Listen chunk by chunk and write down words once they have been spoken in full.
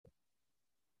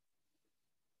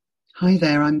Hi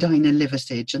there, I'm Dinah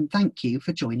Liversidge, and thank you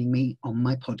for joining me on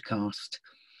my podcast.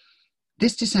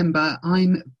 This December,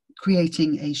 I'm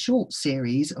creating a short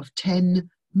series of 10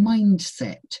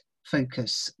 mindset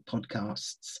focus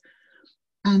podcasts,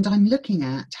 and I'm looking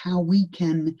at how we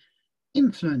can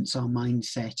influence our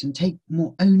mindset and take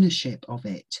more ownership of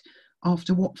it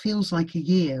after what feels like a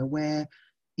year where,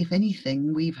 if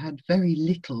anything, we've had very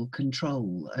little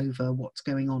control over what's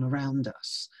going on around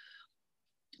us.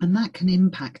 And that can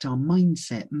impact our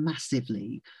mindset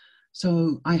massively.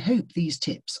 So I hope these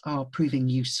tips are proving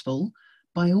useful.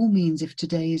 By all means, if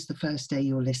today is the first day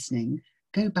you're listening,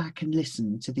 go back and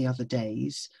listen to the other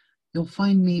days. You'll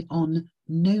find me on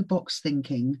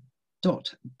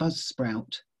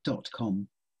noboxthinking.buzzsprout.com.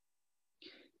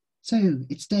 So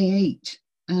it's day 8,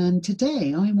 and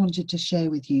today I wanted to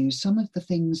share with you some of the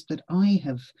things that I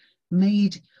have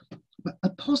made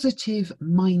a positive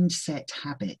mindset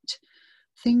habit.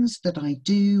 Things that I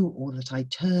do or that I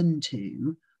turn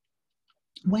to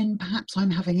when perhaps I'm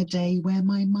having a day where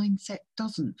my mindset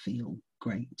doesn't feel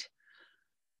great.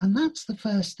 And that's the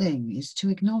first thing, is to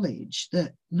acknowledge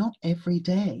that not every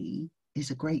day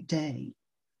is a great day.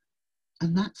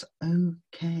 And that's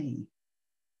okay.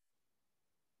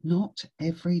 Not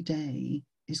every day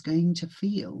is going to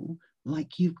feel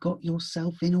like you've got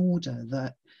yourself in order,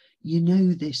 that you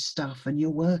know this stuff and you're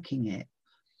working it.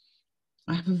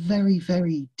 I have a very,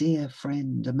 very dear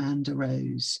friend, Amanda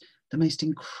Rose, the most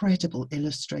incredible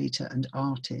illustrator and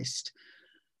artist,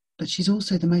 but she's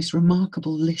also the most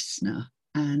remarkable listener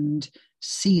and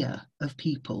seer of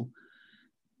people.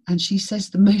 And she says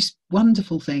the most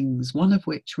wonderful things, one of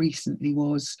which recently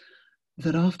was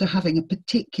that after having a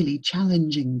particularly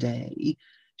challenging day,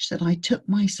 she said, I took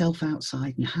myself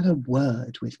outside and had a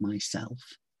word with myself.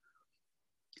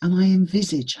 And I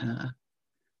envisage her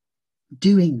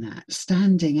doing that,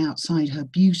 standing outside her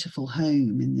beautiful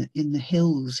home in the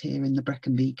hills here in the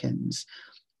Brecon Beacons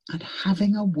and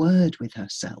having a word with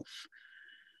herself.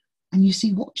 And you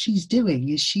see, what she's doing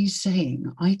is she's saying,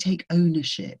 I take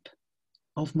ownership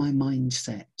of my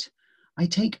mindset. I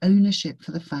take ownership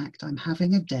for the fact I'm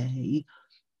having a day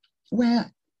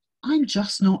where I'm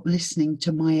just not listening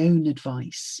to my own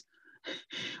advice.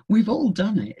 We've all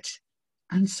done it.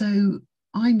 And so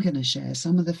I'm going to share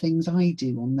some of the things I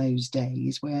do on those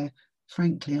days where,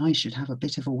 frankly, I should have a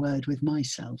bit of a word with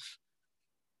myself.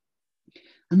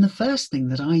 And the first thing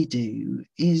that I do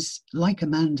is, like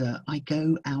Amanda, I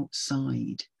go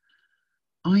outside.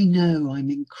 I know I'm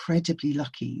incredibly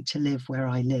lucky to live where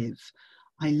I live.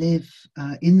 I live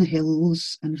in the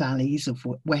hills and valleys of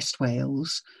West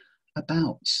Wales,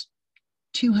 about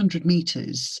 200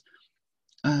 metres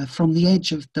from the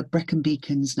edge of the Brecon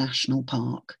Beacons National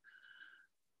Park.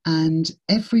 And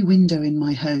every window in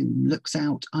my home looks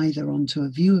out either onto a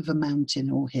view of a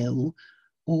mountain or hill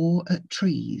or at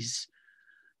trees.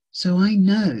 So I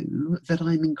know that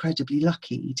I'm incredibly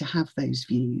lucky to have those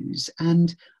views.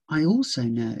 And I also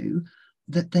know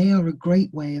that they are a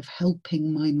great way of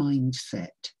helping my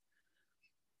mindset.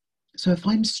 So if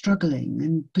I'm struggling,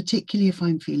 and particularly if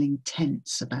I'm feeling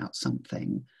tense about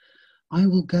something, I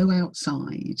will go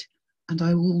outside and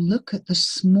I will look at the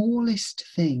smallest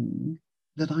thing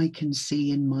that I can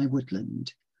see in my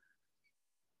woodland.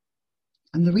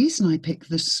 And the reason I pick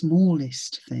the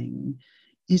smallest thing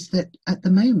is that at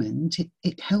the moment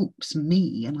it helps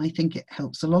me, and I think it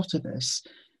helps a lot of us,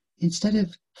 instead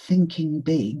of thinking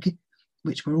big,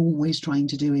 which we're always trying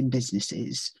to do in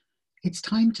businesses, it's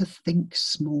time to think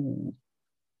small.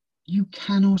 You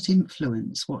cannot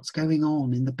influence what's going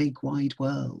on in the big wide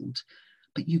world,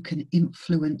 but you can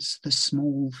influence the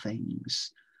small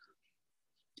things.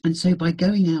 And so by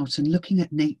going out and looking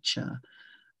at nature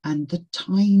and the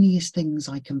tiniest things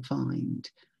I can find,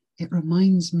 it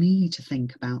reminds me to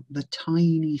think about the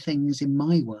tiny things in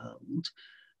my world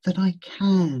that I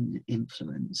can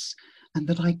influence and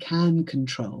that I can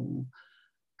control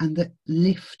and that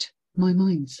lift my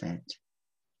mindset.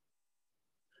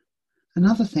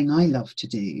 Another thing I love to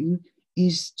do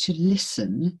is to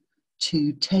listen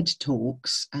to TED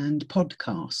Talks and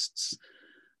podcasts.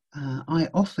 I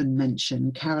often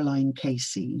mention Caroline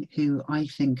Casey, who I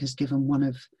think has given one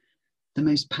of the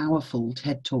most powerful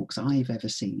TED Talks I've ever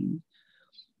seen.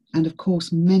 And of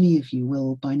course, many of you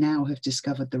will by now have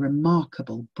discovered the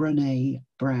remarkable Brené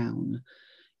Brown.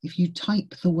 If you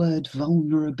type the word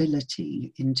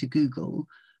vulnerability into Google,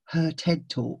 her TED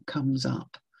Talk comes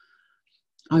up.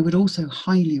 I would also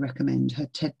highly recommend her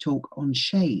TED Talk on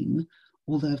shame,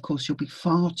 although of course you'll be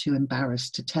far too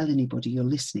embarrassed to tell anybody you're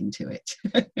listening to it.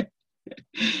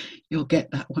 You'll get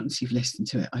that once you've listened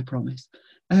to it, I promise.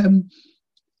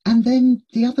 And then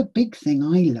the other big thing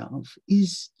I love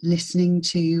is listening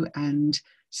to and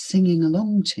singing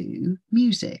along to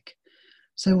music.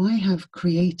 So I have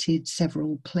created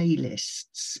several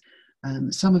playlists,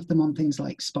 some of them on things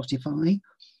like Spotify.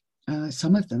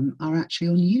 Some of them are actually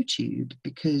on YouTube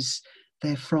because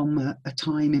they're from a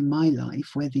time in my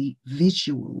life where the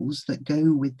visuals that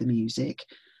go with the music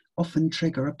often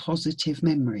trigger a positive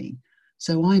memory.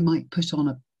 So I might put on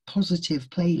a positive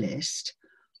playlist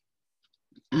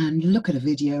and look at a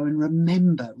video and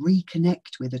remember,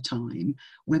 reconnect with a time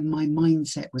when my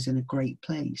mindset was in a great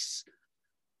place.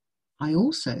 I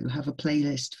also have a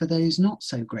playlist for those not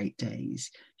so great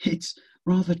days. It's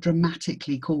rather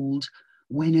dramatically called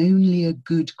When Only a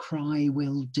Good Cry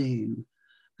Will Do.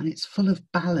 And it's full of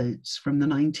ballads from the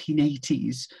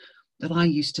 1980s that I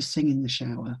used to sing in the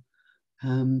shower.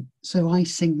 So I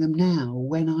sing them now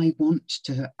when I want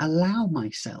to allow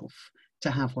myself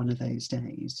to have one of those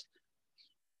days.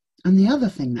 And the other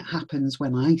thing that happens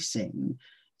when I sing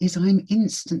is I'm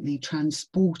instantly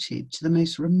transported to the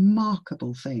most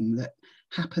remarkable thing that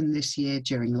happened this year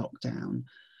during lockdown.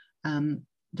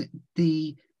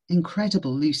 The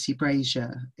incredible Lucy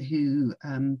Brazier, who,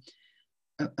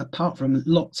 apart from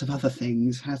lots of other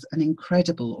things, has an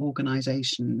incredible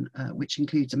organisation, which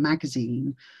includes a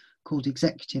magazine called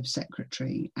Executive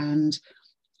Secretary and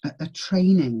a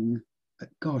training.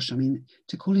 Gosh, I mean,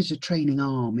 to call it a training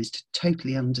arm is to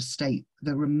totally understate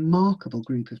the remarkable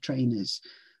group of trainers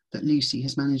that Lucy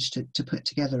has managed to put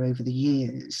together over the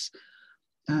years.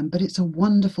 But it's a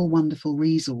wonderful, wonderful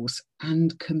resource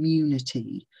and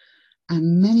community.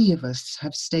 And many of us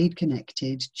have stayed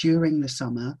connected during the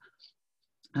summer,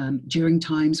 during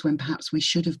times when perhaps we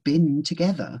should have been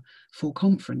together for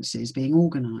conferences being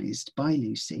organised by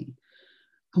Lucy.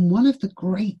 And one of the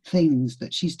great things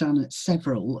that she's done at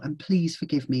several, and please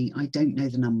forgive me, I don't know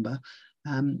the number,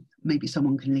 maybe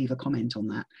someone can leave a comment on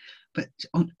that, but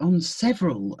on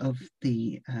several of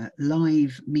the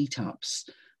live meetups,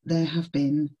 there have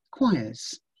been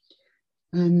choirs,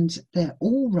 and they're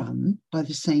all run by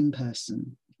the same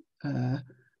person.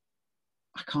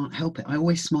 I can't help it, I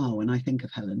always smile when I think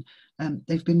of Helen.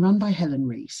 They've been run by Helen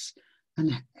Rees,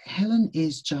 and Helen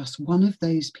is just one of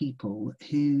those people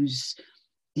whose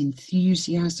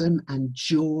enthusiasm and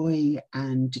joy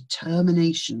and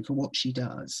determination for what she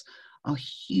does are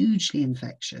hugely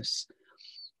infectious.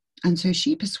 And so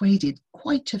she persuaded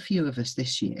quite a few of us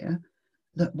this year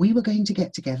that we were going to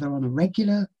get together on a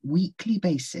regular weekly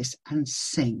basis and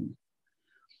sing.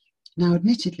 Now,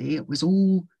 admittedly, it was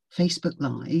all Facebook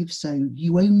Live, so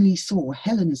you only saw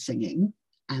Helen singing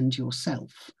and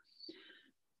yourself.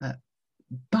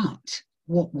 But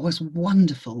what was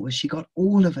wonderful was she got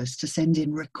all of us to send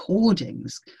in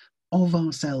recordings of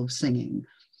ourselves singing,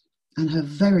 and her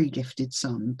very gifted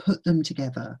son put them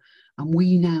together, and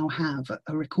we now have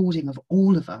a recording of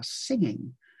all of us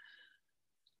singing.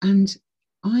 And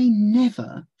I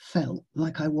never felt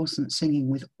like I wasn't singing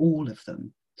with all of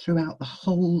them throughout the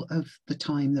whole of the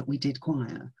time that we did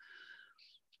choir.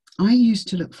 I used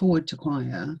to look forward to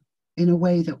choir in a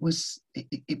way that was,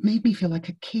 it made me feel like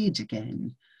a kid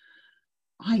again.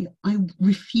 I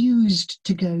refused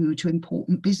to go to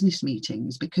important business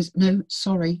meetings because, no,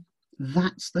 sorry,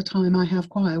 that's the time I have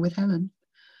choir with Helen.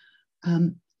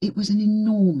 It was an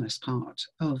enormous part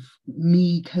of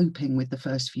me coping with the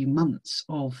first few months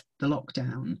of the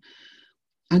lockdown.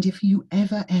 And if you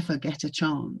ever get a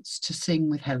chance to sing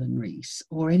with Helen Rees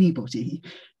or anybody,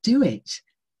 do it.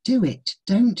 Do it.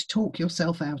 Don't talk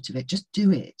yourself out of it. Just do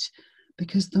it.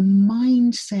 Because the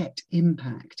mindset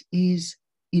impact is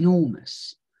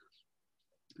enormous.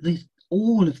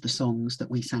 All of the songs that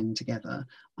we sang together,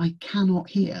 I cannot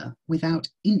hear without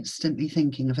instantly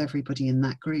thinking of everybody in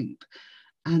that group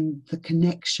and the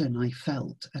connection I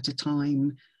felt at a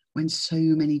time when so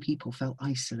many people felt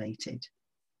isolated.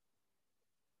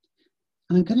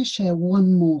 And I'm going to share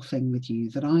one more thing with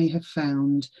you that I have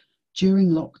found during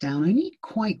lockdown, only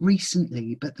quite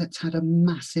recently, but that's had a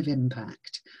massive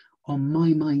impact on my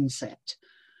mindset.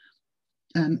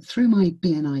 Through my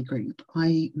BNI group,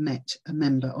 I met a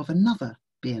member of another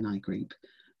BNI group,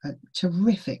 a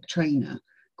terrific trainer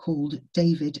called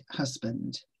David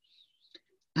Husband.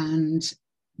 And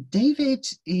David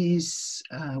is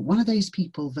one of those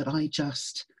people that I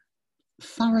just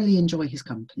thoroughly enjoy his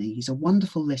company. He's a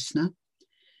wonderful listener.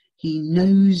 He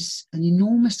knows an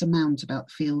enormous amount about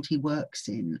the field he works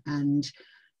in, and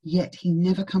yet he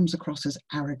never comes across as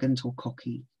arrogant or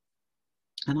cocky.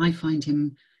 And I find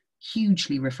him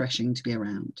hugely refreshing to be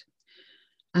around.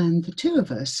 And the two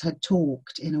of us had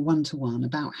talked in a one-to-one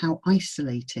about how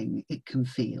isolating it can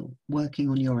feel working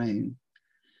on your own.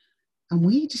 And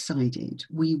we decided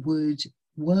we would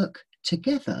work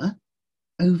together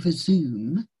over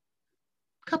Zoom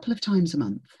a couple of times a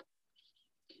month.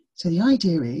 So the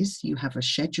idea is you have a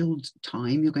scheduled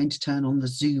time, you're going to turn on the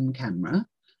Zoom camera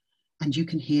and you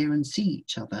can hear and see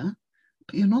each other,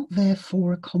 but you're not there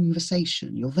for a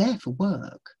conversation, you're there for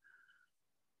work.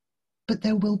 But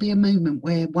there will be a moment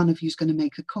where one of you is going to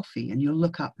make a coffee and you'll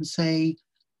look up and say,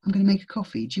 I'm going to make a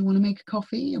coffee. Do you want to make a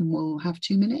coffee? And we'll have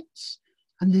 2 minutes.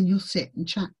 And then you'll sit and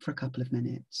chat for a couple of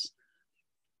minutes.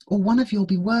 Or one of you will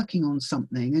be working on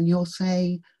something and you'll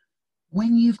say,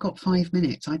 when you've got 5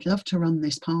 minutes, I'd love to run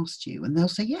this past you. And they'll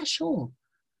say, yeah, sure.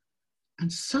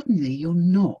 And suddenly you're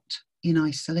not in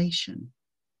isolation.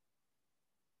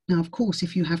 Now, of course,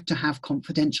 if you have to have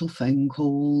confidential phone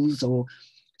calls or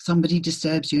somebody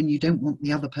disturbs you and you don't want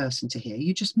the other person to hear,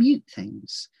 you just mute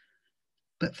things.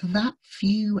 But for that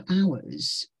few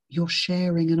hours, you're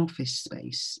sharing an office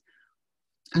space.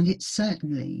 And it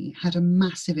certainly had a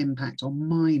massive impact on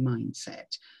my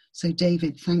mindset. So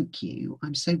David, thank you.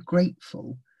 I'm so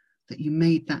grateful that you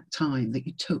made that time, that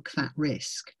you took that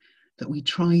risk, that we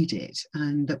tried it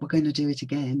and that we're going to do it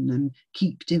again and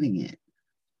keep doing it.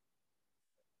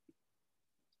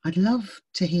 I'd love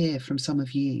to hear from some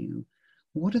of you.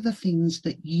 What are the things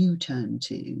that you turn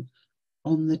to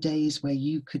on the days where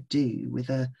you could do with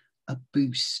a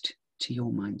boost to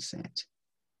your mindset?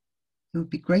 It would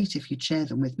be great if you'd share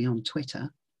them with me on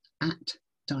Twitter at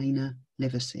Dinah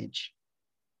Liversidge.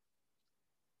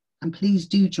 And please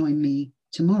do join me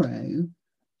tomorrow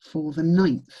for the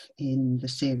 9th in the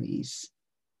series,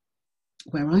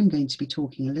 where I'm going to be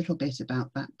talking a little bit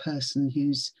about that person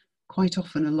who's quite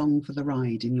often along for the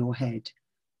ride in your head,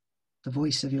 the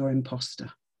voice of your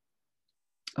imposter.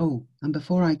 Oh, and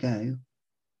before I go,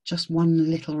 just one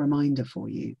little reminder for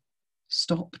you.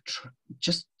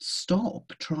 Just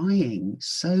stop trying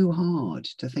so hard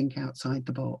to think outside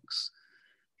the box.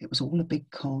 It was all a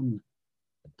big con.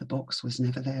 The box was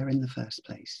never there in the first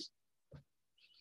place.